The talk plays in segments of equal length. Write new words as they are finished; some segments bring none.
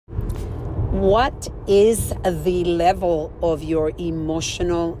What is the level of your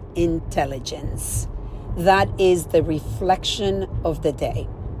emotional intelligence? That is the reflection of the day.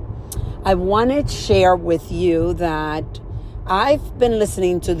 I want to share with you that I've been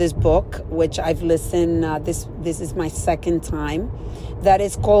listening to this book, which I've listened, this is my second time, that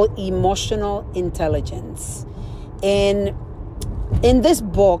is called Emotional Intelligence. And in this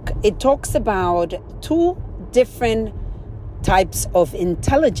book, it talks about two different types of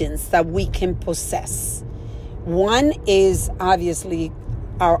intelligence that we can possess. One is obviously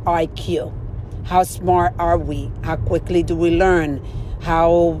our IQ. How smart are we? How quickly do we learn?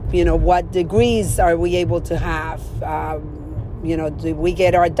 How, what degrees are we able to have? Do we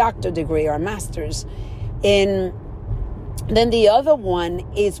get our doctor degree, our master's? And then the other one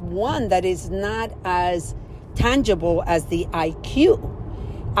is one that is not as tangible as the IQ,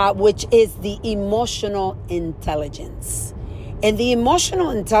 which is the emotional intelligence. And the emotional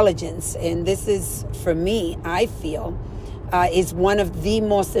intelligence, and this is for me, I feel, is one of the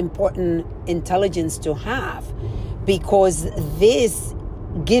most important intelligence to have, because this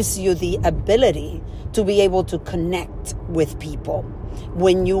gives you the ability to be able to connect with people.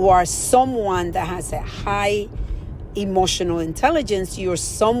 When you are someone that has a high emotional intelligence, you're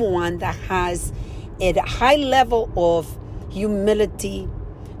someone that has a high level of humility,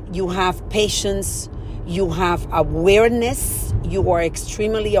 you have patience, you have awareness, you are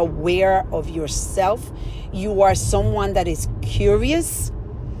extremely aware of yourself, you are someone that is curious,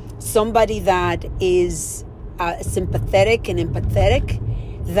 somebody that is sympathetic and empathetic,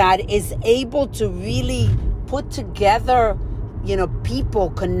 that is able to really put together,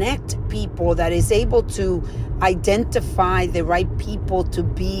 people, connect people, that is able to identify the right people to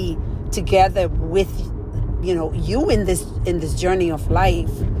be together with, you in this journey of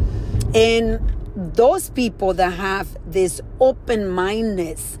life. And those people that have this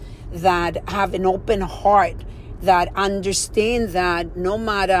open-mindedness, that have an open heart, that understand that no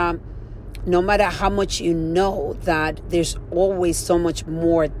matter how much you know, that there's always so much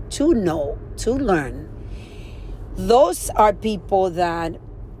more to know, to learn. Those are people that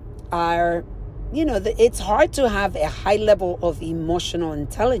are, it's hard to have a high level of emotional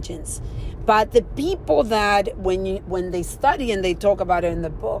intelligence. But the people that when they study and they talk about it in the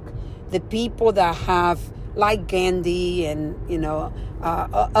book, the people that have, like Gandhi and,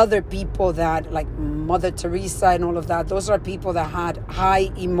 other people that, like Mother Teresa and all of that, those are people that had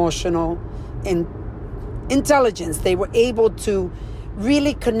high emotional intelligence. They were able to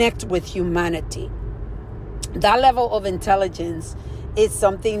really connect with humanity. That level of intelligence is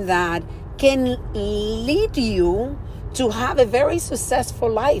something that can lead you to have a very successful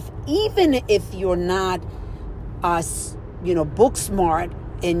life, even if you're not, book smart,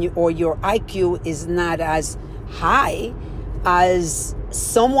 or your IQ is not as high as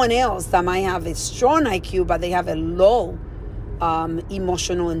someone else that might have a strong IQ, but they have a low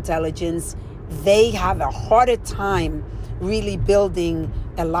emotional intelligence. They have a harder time really building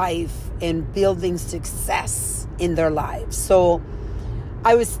a life and building success in their lives. So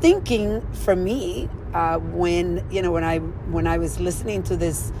I was thinking, for me, when I was listening to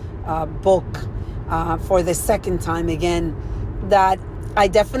this book for the second time again, that I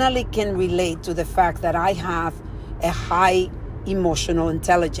definitely can relate to the fact that I have a high emotional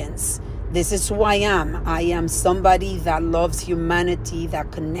intelligence. This is who I am. I am somebody that loves humanity,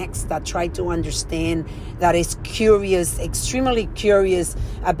 that connects, that tries to understand, that is curious, extremely curious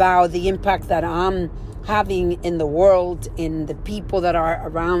about the impact that I'm having in the world, in the people that are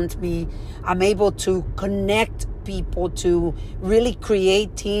around me. I'm able to connect people, to really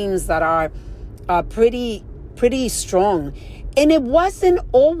create teams that are pretty strong. And it wasn't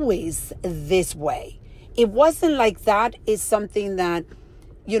always this way. It wasn't like that is something that,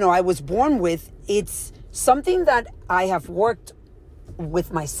 I was born with. It's something that I have worked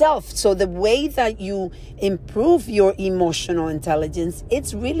with myself. So the way that you improve your emotional intelligence,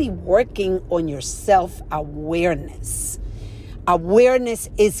 it's really working on your self-awareness. Awareness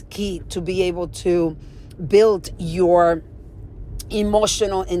is key to be able to build your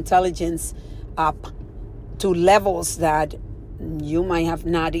emotional intelligence up to levels that you might have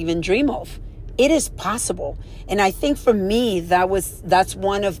not even dreamed of. It is possible. And I think for me, that's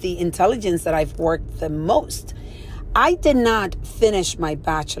one of the intelligence that I've worked the most. I did not finish my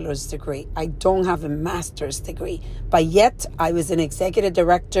bachelor's degree. I don't have a master's degree, but yet I was an executive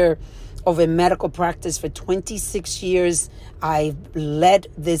director of a medical practice for 26 years. I led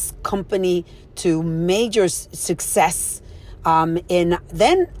this company to major success. And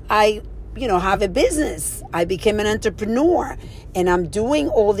then I have a business. I became an entrepreneur, and I'm doing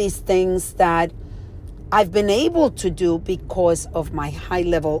all these things that I've been able to do because of my high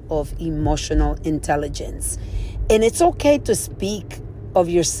level of emotional intelligence. And it's okay to speak of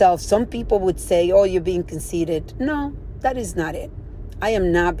yourself. Some people would say, oh, you're being conceited. No, that is not it. I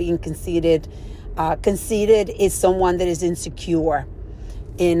am not being conceited. Conceited is someone that is insecure.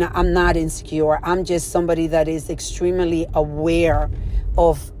 And I'm not insecure. I'm just somebody that is extremely aware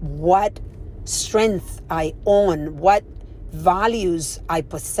of what strength I own, what values I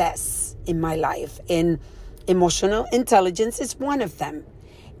possess in my life. And emotional intelligence is one of them.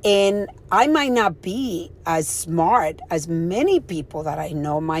 And I might not be as smart as many people that I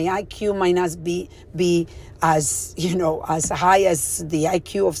know. My IQ might not be as, as high as the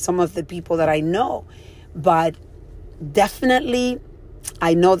IQ of some of the people that I know. But definitely,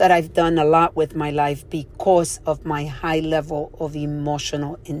 I know that I've done a lot with my life because of my high level of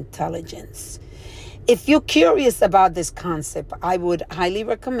emotional intelligence. If you're curious about this concept, I would highly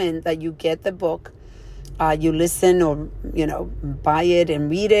recommend that you get the book. You listen or, buy it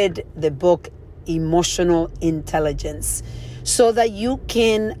and read it, the book Emotional Intelligence, so that you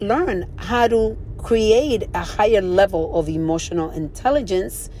can learn how to create a higher level of emotional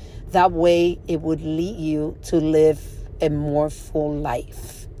intelligence. That way it would lead you to live a more full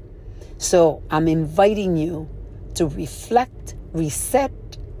life. So I'm inviting you to reflect, reset,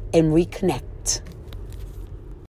 and reconnect.